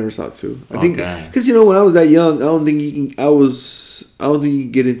worse. I never saw it 2. I think because when I was that young, I don't think you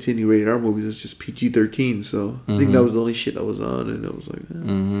can get into any rated R movies. It's just PG-13. So I think that was the only shit that was on, and I was like,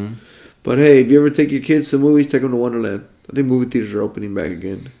 But hey, if you ever take your kids to movies, take them to Wonderland. I think movie theaters are opening back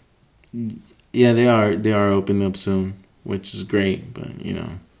again. Yeah, they are. They are opening up soon, which is great. But you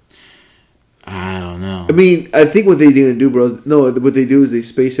know. I don't know. I mean, I think what they're gonna do, bro. No, what they do is they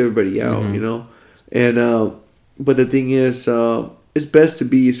space everybody out, you know. And but the thing is, it's best to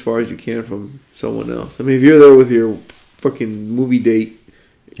be as far as you can from someone else. I mean, if you're there with your fucking movie date,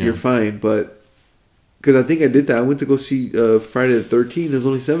 you're fine. But because I think I did that, I went to go see Friday the 13th. There's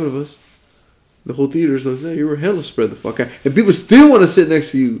only 7 of us. The whole theater, so you were hella spread the fuck out, and people still want to sit next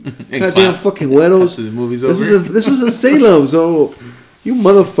to you. Goddamn fucking weirdos. The movie's over. This was in Salem, so. You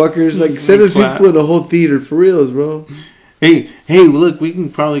motherfuckers, like 7 people in the whole theater, for reals, bro. Hey, look, we can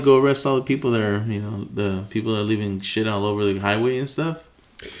probably go arrest all the people that are, the people that are leaving shit all over the highway and stuff.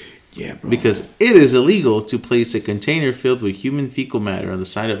 Yeah, bro. Because it is illegal to place a container filled with human fecal matter on the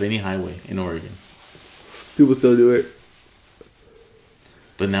side of any highway in Oregon. People still do it.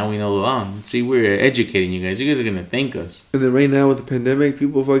 But now we know the law. See, we're educating you guys. You guys are going to thank us. And then right now with the pandemic,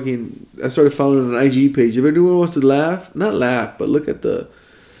 people I started following an IG page. If anyone wants to not laugh, but look at the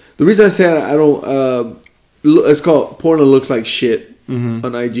reason I say I don't, it's called Porno Looks Like Shit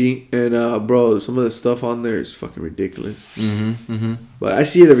on IG. And, bro, some of the stuff on there is fucking ridiculous. But I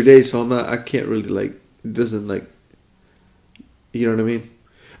see it every day, so I can't really, it doesn't, you know what I mean?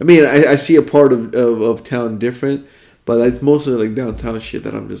 I mean, I see a part of town different. But it's mostly downtown shit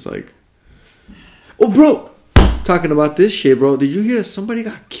that I'm just like, oh, bro, talking about this shit, bro. Did you hear that somebody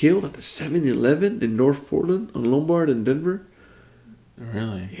got killed at the 7-Eleven in North Portland on Lombard in Denver?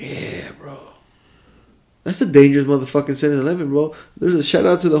 Really? Yeah, bro. That's a dangerous motherfucking 7-Eleven, bro. There's a shout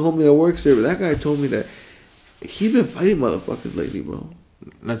out to the homie that works there, but that guy told me that he's been fighting motherfuckers lately, bro.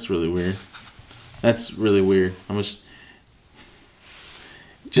 That's really weird. How much?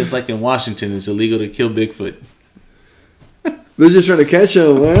 Just like in Washington, it's illegal to kill Bigfoot. They're just trying to catch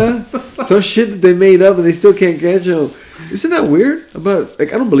him, huh? Some shit that they made up and they still can't catch him. Isn't that weird? I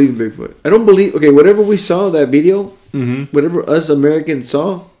don't believe in Bigfoot. I don't believe. Okay, whatever we saw that video, whatever us Americans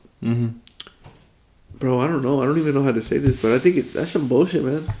saw, bro. I don't know. I don't even know how to say this, but I think that's some bullshit,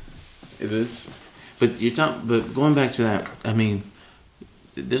 man. It is. But But going back to that, I mean,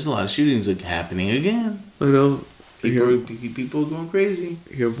 there's a lot of shootings happening again. I know. People are going crazy.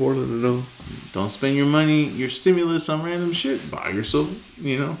 Here in Portland, I know. Don't spend your money, your stimulus on random shit. Buy yourself,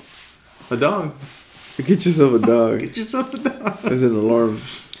 a dog. Get yourself a dog. Get yourself a dog. That's an alarm.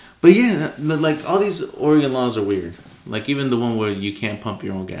 But yeah, all these Oregon laws are weird. Like even the one where you can't pump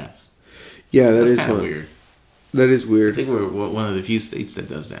your own gas. Yeah, that's kind of weird. That is weird. I think we're one of the few states that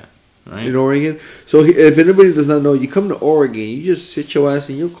does that. Right? In Oregon. So if anybody does not know, you come to Oregon, you just sit your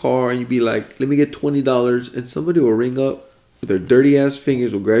ass in your car and you be like, let me get $20, and somebody will ring up with their dirty ass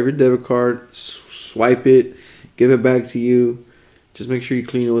fingers, will grab your debit card, swipe it, give it back to you. Just make sure you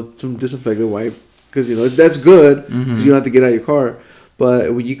clean it with some disinfectant wipe, because that's good because you don't have to get out of your car.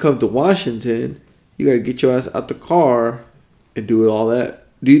 But when you come to Washington, you got to get your ass out the car and do all that.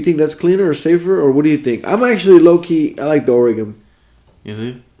 Do you think that's cleaner or safer, or what do you think? I'm actually low key. I like the Oregon. You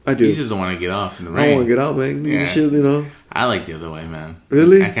think? I do. You just don't want to get off in the rain. I don't want to get out, man. Yeah. Shit, I like the other way, man.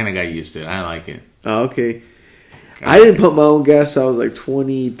 Really? I kind of got used to it. I like it. Oh, okay. I didn't pump my own gas till I was like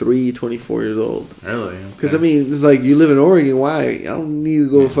 23, 24 years old. Really? Because, I mean, it's like you live in Oregon. Why? I don't need to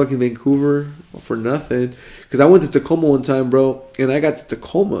go to fucking Vancouver for nothing. Because I went to Tacoma one time, bro, and I got to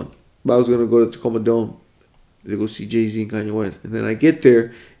Tacoma. But I was going to go to Tacoma Dome to go see Jay-Z and Kanye West. And then I get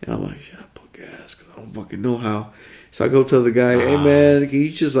there, and I'm like, shut up, put gas, because I don't fucking know how. So I go tell the guy, hey, man, can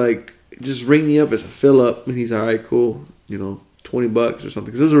you just ring me up as a fill-up? And he's all right, cool. You know, $20 or something.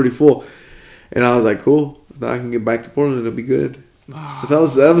 Because it was already full. And I was like, cool. Now I can get back to Portland. It'll be good. But that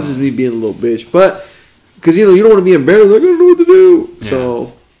was just me being a little bitch. But, because, you know, you don't want to be embarrassed. Like, I don't know what to do. Yeah.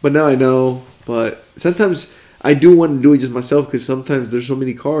 So, but now I know. But sometimes I do want to do it just myself because sometimes there's so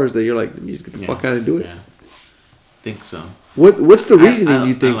many cars that you're like, you just get the fuck out and do it. Yeah. Think so. What's the reasoning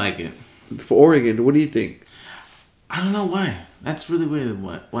you think? I like it. For Oregon, what do you think? I don't know why. That's really weird.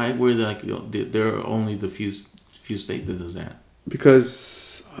 Why we're like, there are only the few states that does that.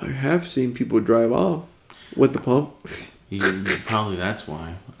 Because I have seen people drive off with the pump. Probably that's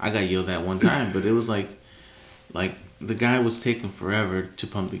why. I got yelled at one time, but it was like the guy was taking forever to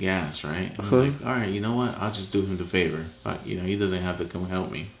pump the gas, right? I'm like, all right, you know what? I'll just do him the favor. But, you know, he doesn't have to come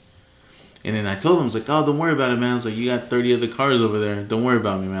help me. And then I told him, I was like, oh, don't worry about it, man. I was like, you got 30 other cars over there. Don't worry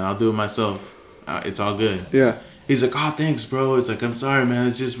about me, man. I'll do it myself. It's all good. Yeah. He's like, oh, thanks, bro. It's like, I'm sorry, man.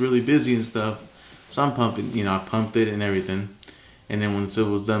 It's just really busy and stuff. So I'm pumping, you know, I pumped it and everything. And then once it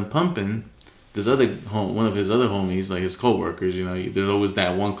was done pumping, this one of his other homies, like his coworkers, you know, there's always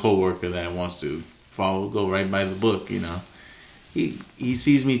that one coworker that wants to go right by the book, you know. He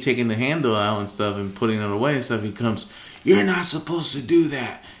sees me taking the handle out and stuff and putting it away and stuff. He comes, you're not supposed to do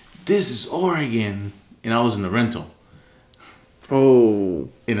that. This is Oregon. And I was in the rental. Oh.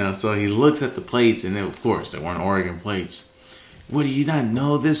 You know, so he looks at the plates, and then, of course, they weren't Oregon plates. What, do you not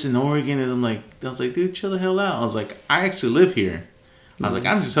know this in Oregon? And I was like, dude, chill the hell out. I was like, I actually live here. I was like,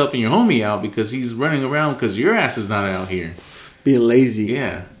 I'm just helping your homie out because he's running around because your ass is not out here. Being lazy.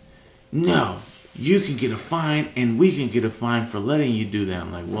 Yeah. No, you can get a fine, and we can get a fine for letting you do that.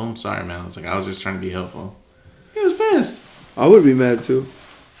 I'm like, well, I'm sorry, man. I was like, I was just trying to be helpful. He was pissed. I would be mad, too.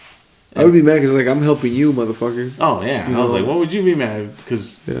 I would be mad because, like, I'm helping you, motherfucker. Oh, yeah. I was like, what would you be mad?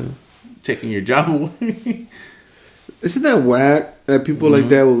 Because taking your job away? Isn't that whack that people like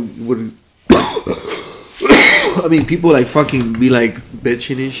that would I mean, people, like, fucking be, like,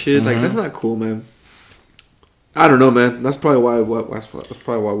 bitching and shit. Like, that's not cool, man. I don't know, man. That's probably why we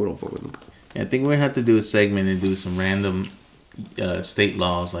don't fuck with them. Yeah, I think we're going to have to do a segment and do some random state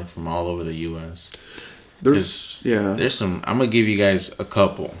laws, like, from all over the U.S. There's some... I'm going to give you guys a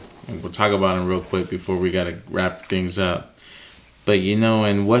couple. And we'll talk about them real quick before we got to wrap things up. But, you know,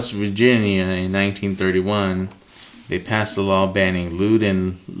 in West Virginia in 1931, they passed a law banning lewd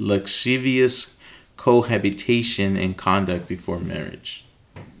and lascivious cohabitation and conduct before marriage.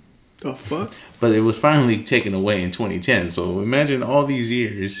 The fuck? But it was finally taken away in 2010. So imagine all these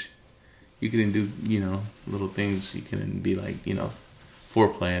years, you couldn't do, you know, little things. You couldn't be like, you know,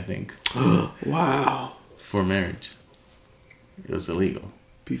 foreplay, I think. Wow. For marriage. It was illegal.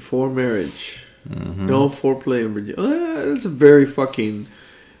 Before marriage. No foreplay in Virginia. It's a very fucking...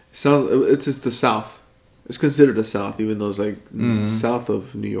 It's just the South. It's considered the South, even though it's like south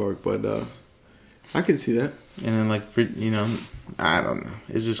of New York. But I can see that. And then, like, for, you know, I don't know.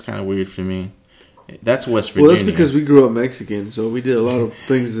 It's just kind of weird for me. That's West Virginia. Well, that's because we grew up Mexican, so we did a lot of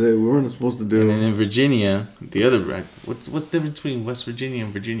things that we weren't supposed to do. And then in Virginia, the other... What's the difference between West Virginia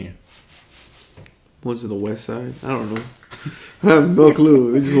and Virginia? One's on the west side. I don't know. I have no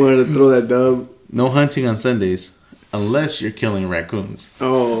clue. They just wanted to throw that dub. No hunting on Sundays unless you're killing raccoons.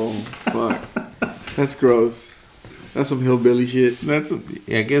 Oh, fuck. That's gross. That's some hillbilly shit.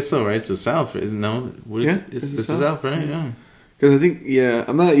 I guess so, right? It's the South, no? It's the South, right? Yeah. Because I think,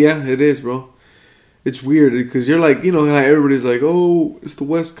 it is, bro. It's weird because you're like, you know, how everybody's like, oh, it's the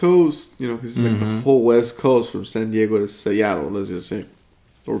West Coast. You know, because it's like the whole West Coast from San Diego to Seattle, let's just say.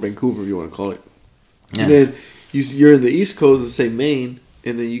 Or Vancouver, if you want to call it. Yeah. And then you're in the East Coast, let's say Maine,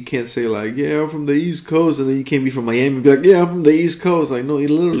 and then you can't say like, yeah, I'm from the East Coast, and then you can't be from Miami and be like, yeah, I'm from the East Coast. Like, no, you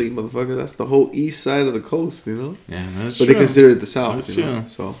literally, motherfucker, that's the whole east side of the coast, you know? Yeah, that's true. But they consider it the South, that's you know?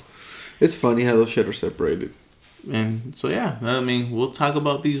 So it's funny how those shit are separated. And so, yeah, I mean, we'll talk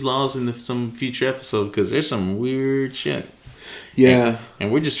about these laws in some future episode because there's some weird shit. Yeah.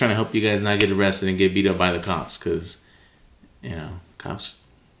 And we're just trying to help you guys not get arrested and get beat up by the cops because, you know, cops,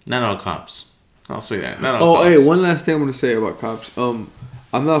 not all cops. I'll say that. Not all cops. Hey, one last thing I'm going to say about cops. I'm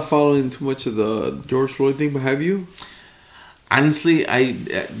not following too much of the George Floyd thing, but have you? Honestly,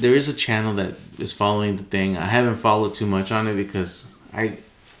 there is a channel that is following the thing. I haven't followed too much on it because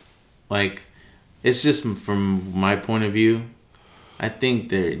it's just from my point of view. I think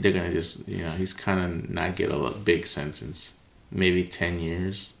they're gonna just he's kind of not get a big sentence, maybe 10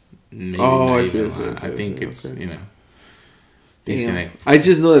 years. Maybe I think it's okay. He's gonna. I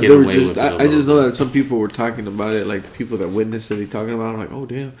just know that I just know that some people were talking about it, like the people that witnessed it, they talking about it, I'm like, oh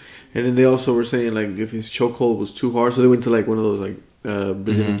damn. And then they also were saying like if his chokehold was too hard, so they went to like one of those like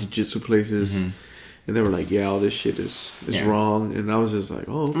Brazilian jiu-jitsu places, and they were like, yeah, all this shit is wrong. And I was just like,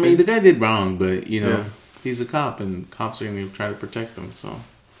 oh, okay. I mean, the guy did wrong, but he's a cop, and cops are gonna try to protect him. So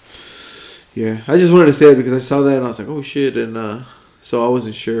yeah, I just wanted to say it because I saw that and I was like, oh shit, and so I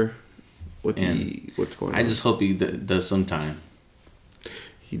wasn't sure what's going on. I just hope he does some time.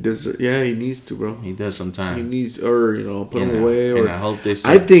 He does. Yeah, he needs to, bro. He does sometime. He needs, or put him away, or I hope they.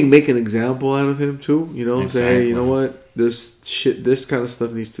 I think make an example out of him too. Exactly. Say, hey, you know what, this kind of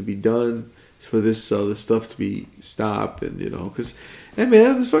stuff needs to be done for this stuff to be stopped, and because, hey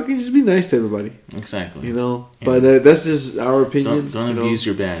man, just fucking just be nice to everybody. Exactly. But that's just our opinion. Don't abuse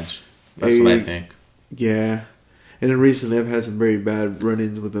your badge. That's what I think. Yeah, and then recently I've had some very bad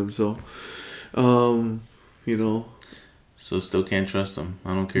run-ins with them, so, So still can't trust him.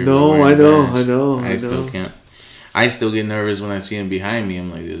 I don't care. No, I know. I still can't. I still get nervous when I see him behind me.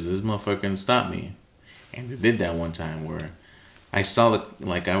 I'm like, is this motherfucker gonna stop me? And they did that one time where I saw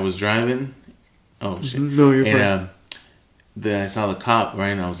I was driving. Oh shit! No, you're fine. I saw the cop, right,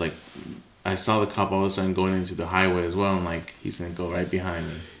 and I was like, I saw the cop all of a sudden going into the highway as well, and like he's gonna go right behind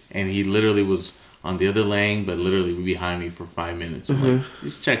me, and he literally was on the other lane, but literally behind me for 5 minutes. I'm like,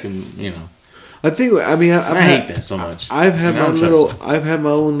 he's checking, I hate that so much. I've had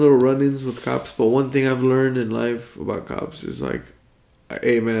my own little run-ins with cops, but one thing I've learned in life about cops is like,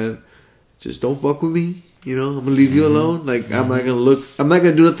 hey man, just don't fuck with me. I'm gonna leave you alone. Like I'm not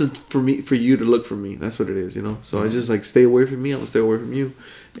gonna do nothing for you to look for me. That's what it is. So I just like stay away from me. I'm gonna stay away from you,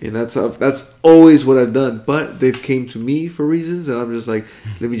 and that's always what I've done. But they've came to me for reasons, and I'm just like,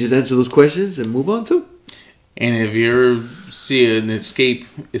 let me just answer those questions and move on to. And if you see an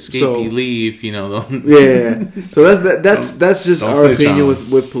escapee leave, don't. Yeah. So that's just our opinion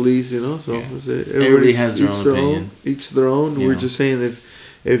with police, So that's it. Everybody has their own opinion. Each their own. We're just saying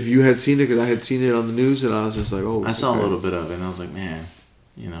if you had seen it, because I had seen it on the news, and I was just like, oh. I saw a little bit of it, and I was like, man,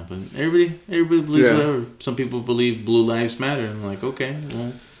 But everybody believes whatever. Some people believe Blue Lives Matter, and I'm like, okay,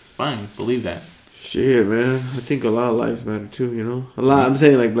 well, fine, believe that. Shit, man. I think a lot of lives matter too, A lot. I'm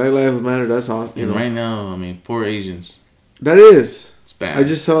saying like Black Lives Matter. That's awesome. And right now, I mean, poor Asians. That is. It's bad. I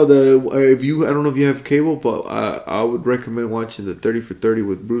just saw I don't know if you have cable, but I would recommend watching the 30 for 30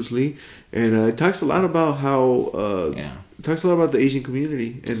 with Bruce Lee, and it talks a lot about how it talks a lot about the Asian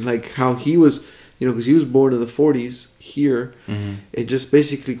community and like how he was, because he was born in the 40s here, and just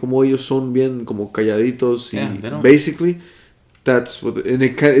basically como ellos son bien como calladitos, basically that's what, and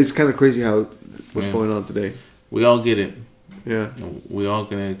it's kind of crazy how. What's going on today? We all get it. Yeah. We all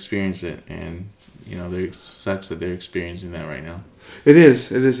gonna experience it, and it sucks that they're experiencing that right now. It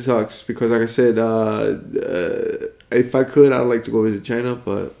is. It sucks because, like I said, if I could, I'd like to go visit China,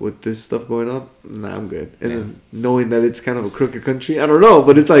 but with this stuff going on, I'm good. And then knowing that it's kind of a crooked country, I don't know,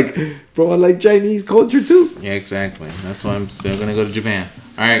 but it's like, bro, I like Chinese culture too. Yeah, exactly. That's why I'm still gonna go to Japan.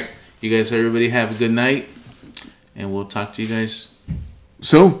 All right, you guys, everybody, have a good night, and we'll talk to you guys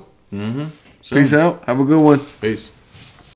soon. Mm-hmm. Peace out. Have a good one. Peace.